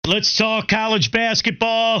Let's talk college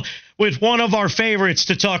basketball with one of our favorites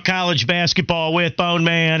to talk college basketball with, Bone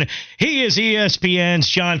Man. He is ESPN's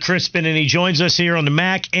John Crispin, and he joins us here on the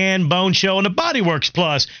Mac and Bone Show on the Bodyworks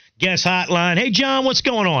Plus guest hotline. Hey, John, what's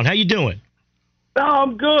going on? How you doing? No,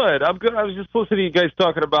 I'm good. I was just listening to you guys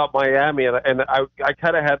talking about Miami, and I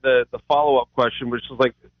kind of had the follow-up question, which was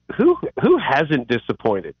like, who hasn't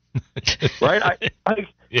disappointed, right?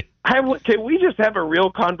 Can we just have a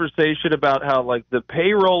real conversation about how, like, the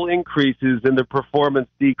payroll increases and the performance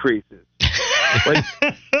decreases?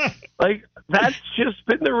 like that's just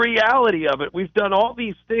been the reality of it. We've done all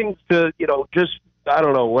these things to, just, I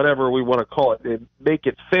don't know, whatever we want to call it, and make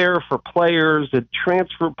it fair for players and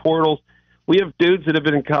transfer portals. We have dudes that have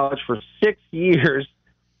been in college for 6 years.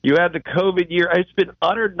 You had the COVID year. It's been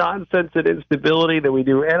utter nonsense and instability that we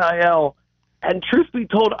do NIL. And truth be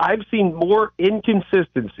told, I've seen more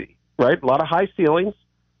inconsistency, right? A lot of high ceilings,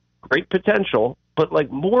 great potential, but like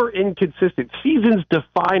more inconsistent. Seasons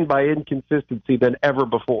defined by inconsistency than ever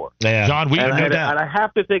before. Yeah. John, and I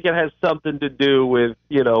have to think it has something to do with,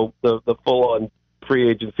 the full-on free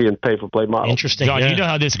agency and pay-for-play model. Interesting. John, yeah. You know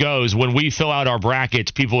how this goes. When we fill out our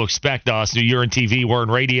brackets, people expect us, you're in TV, we're in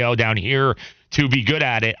radio down here, to be good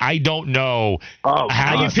at it. I don't know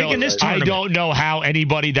how you picking this tournament. I don't know how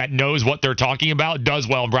anybody that knows what they're talking about does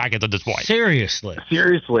well in brackets at this point. Seriously.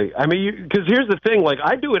 I mean, because here's the thing. Like,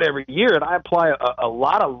 I do it every year, and I apply a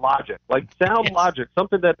lot of logic, like sound logic,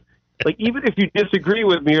 something that, like, even if you disagree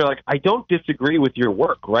with me, you're like, I don't disagree with your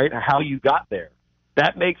work, right? How you got there.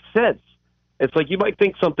 That makes sense. It's like you might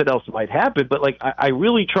think something else might happen, but like I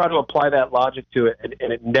really try to apply that logic to it,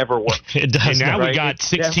 and it never works. It does. And now not, we got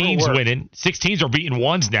 6 teams winning. 6 teams are beating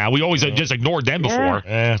ones now. We always just ignored them before.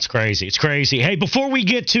 Yeah, it's crazy. It's crazy. Hey, before we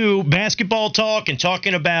get to basketball talk and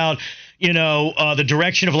talking about, the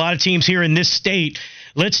direction of a lot of teams here in this state,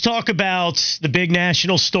 let's talk about the big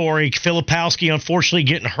national story. Filipowski unfortunately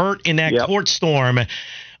getting hurt in that court storm.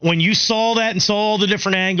 When you saw that and saw all the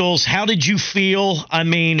different angles, how did you feel? I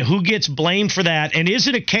mean, who gets blamed for that? And is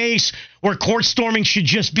it a case where court storming should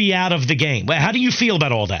just be out of the game? How do you feel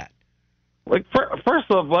about all that? Like, first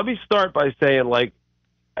off, let me start by saying, like,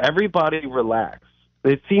 everybody relax.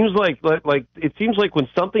 It seems like when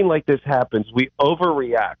something like this happens, we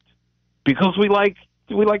overreact because we like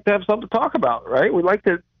to have something to talk about, right? We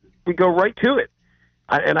go right to it,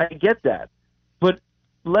 and I get that, but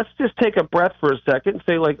let's just take a breath for a second and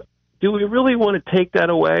say, like, do we really want to take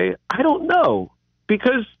that away? I don't know,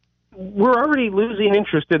 because we're already losing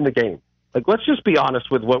interest in the game. Like, let's just be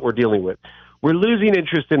honest with what we're dealing with. We're losing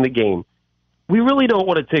interest in the game. We really don't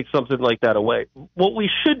want to take something like that away. What we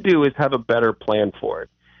should do is have a better plan for it.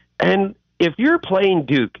 And if you're playing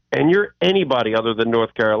Duke and you're anybody other than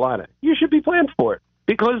North Carolina, you should be playing for it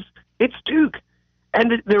because it's Duke.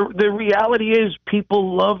 And the reality is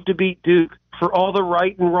people love to beat Duke for all the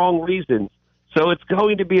right and wrong reasons. So it's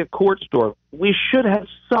going to be a court storm. We should have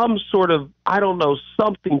some sort of,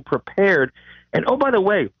 something prepared. And, oh, by the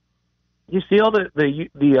way, you see all the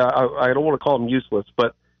I don't want to call them useless,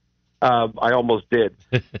 but I almost did.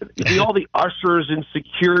 You see all the ushers and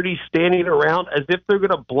security standing around as if they're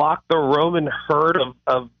going to block the Roman herd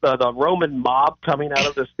of the Roman mob coming out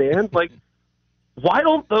of the stands. Like, why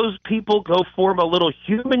don't those people go form a little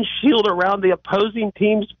human shield around the opposing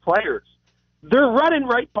team's players? They're running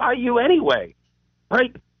right by you anyway,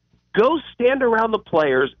 right? Go stand around the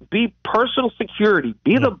players, be personal security,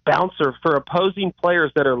 be the bouncer for opposing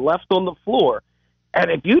players that are left on the floor.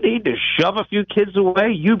 And if you need to shove a few kids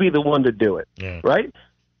away, you be the one to do it, right?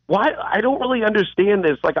 Why? I don't really understand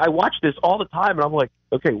this. Like, I watch this all the time, and I'm like,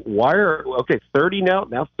 okay, 30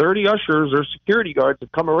 now 30 ushers or security guards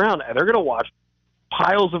have come around, and they're going to watch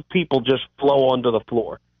piles of people just flow onto the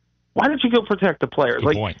floor. Why don't you go protect the players?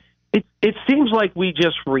 Good point. It seems like we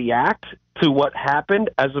just react to what happened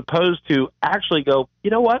as opposed to actually go,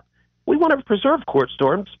 you know what? We want to preserve court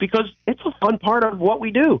storms because it's a fun part of what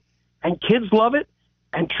we do. And kids love it.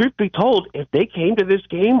 And truth be told, if they came to this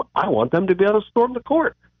game, I want them to be able to storm the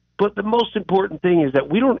court. But the most important thing is that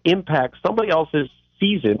we don't impact somebody else's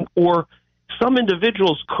season or some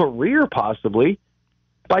individual's career possibly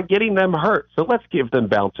by getting them hurt. So let's give them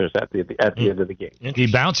bouncers at the end of the game. The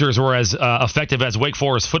bouncers were as effective as Wake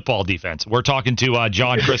Forest football defense. We're talking to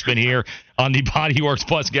John Crispin here on the Bodyworks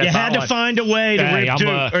Plus guest hotline. You had to find a way to rip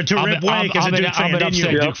Duke, or to rip Wake as a Duke fan. I'm an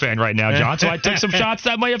upset Duke fan right now, John. So I took some shots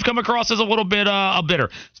that might have come across as a little bit bitter.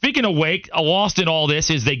 Speaking of Wake, a loss in all this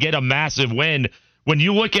is they get a massive win. When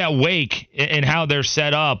you look at Wake and how they're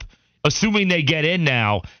set up, assuming they get in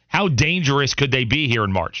now, how dangerous could they be here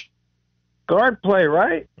in March? Guard play,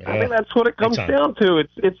 right? Yeah. I mean, that's what it comes down to.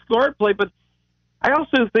 It's guard play, but I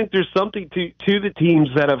also think there's something to the teams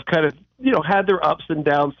that have kind of, had their ups and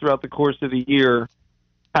downs throughout the course of the year,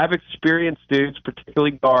 have experienced dudes,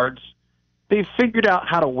 particularly guards. They've figured out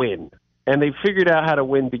how to win, and they've figured out how to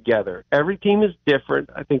win together. Every team is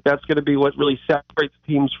different. I think that's going to be what really separates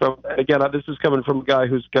teams from, again, this is coming from a guy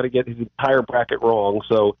who's got to get his entire bracket wrong,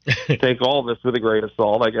 so take all this with a grain of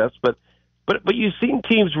salt, I guess. But you've seen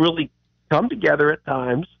teams really come together at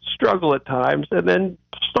times, struggle at times, and then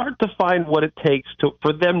start to find what it takes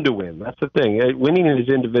for them to win. That's the thing. Winning is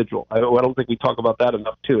individual. I don't think we talk about that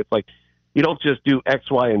enough, too. It's like you don't just do X,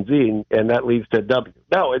 Y, and Z, and that leads to W.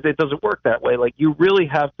 No, it doesn't work that way. Like, you really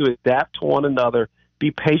have to adapt to one another,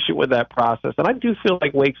 be patient with that process. And I do feel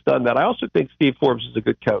like Wake's done that. I also think Steve Forbes is a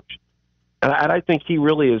good coach. And I think he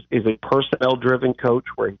really is a personnel-driven coach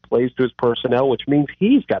where he plays to his personnel, which means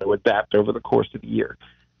he's got to adapt over the course of the year.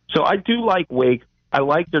 So I do like Wake. I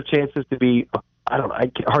like their chances to be, I don't know, I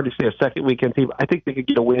can hardly say a second weekend team. I think they could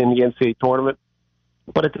get a win in the NCAA tournament.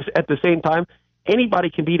 But at the same time, anybody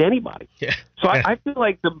can beat anybody. Yeah. So I feel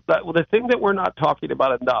like the thing that we're not talking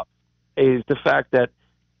about enough is the fact that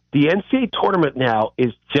the NCAA tournament now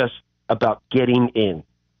is just about getting in,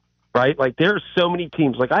 right? Like, there are so many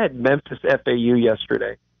teams. Like, I had Memphis FAU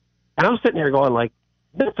yesterday, and I was sitting there going, like,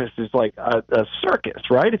 Memphis is like a circus,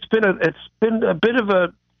 right? It's been a bit of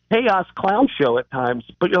a chaos clown show at times,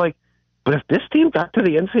 but you're like, but if this team got to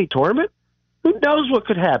the NCAA tournament, who knows what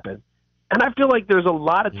could happen? And I feel like there's a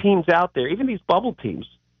lot of teams out there, even these bubble teams,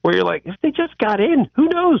 where you're like, if they just got in, who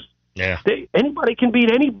knows? Yeah, anybody can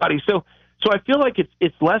beat anybody. So I feel like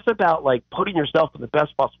it's less about like putting yourself in the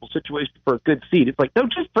best possible situation for a good seed. It's like, no,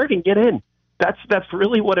 just friggin' get in. That's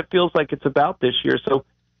really what it feels like it's about this year. So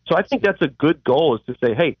I think that's a good goal, is to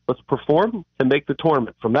say, hey, let's perform and make the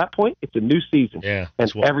tournament. From that point, it's a new season,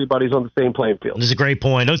 and everybody's on the same playing field. This is a great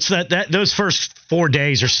point. Those first 4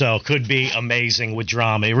 days or so could be amazing with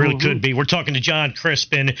drama. It really could be. We're talking to John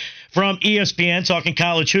Crispin from ESPN, talking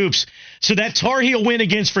college hoops. So that Tar Heel win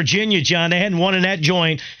against Virginia, John, they hadn't won in that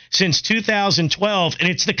joint since 2012, and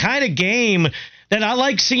it's the kind of game that I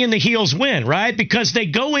like seeing the Heels win, right? Because they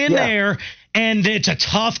go in there, and it's a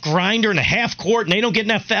tough grinder in a half court, and they don't get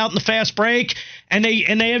enough out in the fast break, and they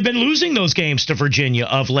have been losing those games to Virginia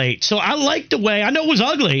of late. So I like the way, I know it was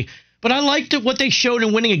ugly, but I liked what they showed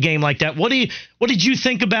in winning a game like that. What did you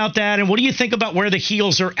think about that, and what do you think about where the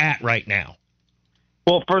Heels are at right now?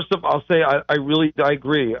 Well, first of all, I'll say I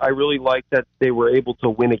agree. I really like that they were able to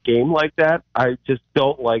win a game like that. I just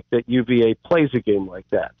don't like that UVA plays a game like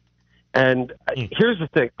that. And here's the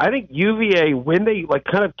thing. I think UVA, when they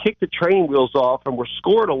kind of kicked the training wheels off and were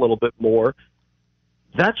scored a little bit more,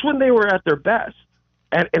 that's when they were at their best.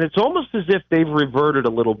 And it's almost as if they've reverted a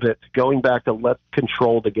little bit to going back to let's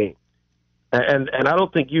control the game. And I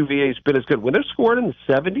don't think UVA's been as good. When they're scoring in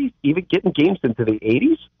the 70s, even getting games into the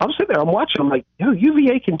 80s, I'm sitting there, I'm watching, I'm like,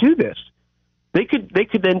 UVA can do this. They could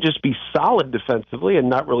then just be solid defensively and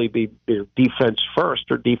not really be defense first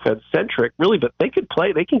or defense centric, really, but they could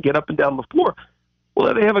play. They can get up and down the floor.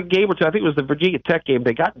 Well, they have a game or two. I think it was the Virginia Tech game.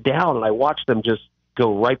 They got down, and I watched them just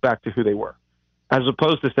go right back to who they were, as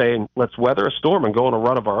opposed to saying, let's weather a storm and go on a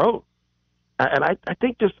run of our own. And I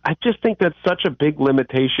just think that's such a big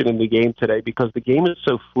limitation in the game today, because the game is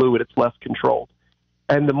so fluid, it's less controlled.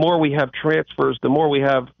 And the more we have transfers, the more we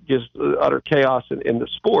have just utter chaos in the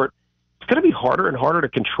sport, it's going to be harder and harder to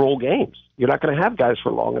control games. You're not going to have guys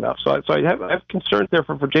for long enough. So I have concerns there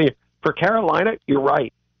for Virginia. For Carolina, you're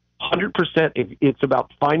right. 100%. It's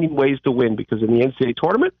about finding ways to win, because in the NCAA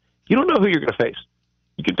tournament, you don't know who you're going to face.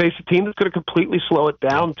 You can face a team that's going to completely slow it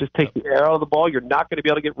down, just take the air out of the ball. You're not going to be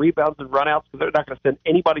able to get rebounds and runouts, because they're not going to send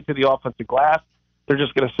anybody to the offensive glass. They're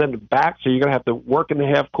just going to send them back, so you're going to have to work in the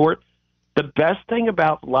half court. The best thing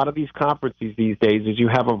about a lot of these conferences these days is you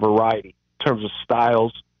have a variety in terms of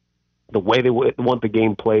styles, the way they want the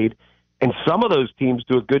game played. And some of those teams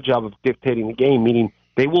do a good job of dictating the game, meaning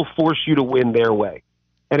they will force you to win their way.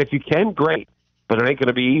 And if you can, great, but it ain't going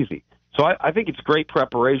to be easy. So I think it's great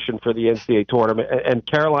preparation for the NCAA tournament. And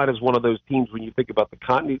Carolina is one of those teams, when you think about the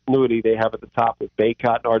continuity they have at the top with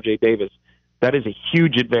Baycott and R.J. Davis, that is a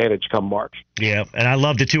huge advantage come March. Yeah, and I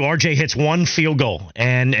loved it too. R.J. hits one field goal,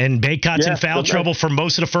 and Baycott's in foul trouble for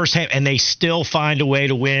most of the first half, and they still find a way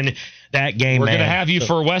to win that game. We're going to have you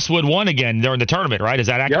for Westwood 1 again during the tournament, right? Is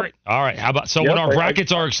that accurate? Yep. All right. How about when our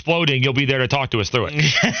brackets are exploding, you'll be there to talk to us through it.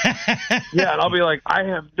 Yeah, and I'll be like, I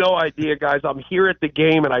have no idea, guys. I'm here at the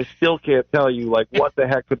game, and I still can't tell you what the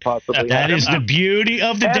heck could possibly happen. That is the beauty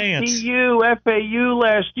of the dance. FAU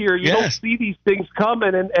last year. You don't see these things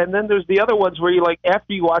coming, and then there's the other ones where you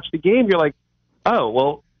after you watch the game, you're like, oh,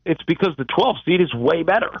 well, it's because the 12th seed is way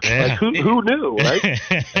better. Yeah. Like, who knew, right?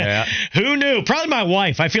 Yeah. Who knew? Probably my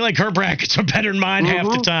wife. I feel like her brackets are better than mine half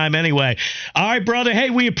the time anyway. All right, brother. Hey,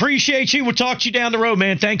 we appreciate you. We'll talk to you down the road,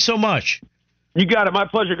 man. Thanks so much. You got it. My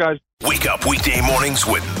pleasure, guys. Wake up weekday mornings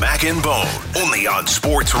with Mac and Bone. Only on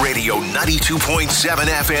Sports Radio 92.7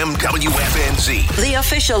 FM WFNZ. The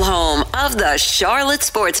official home of the Charlotte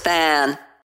Sports Fan.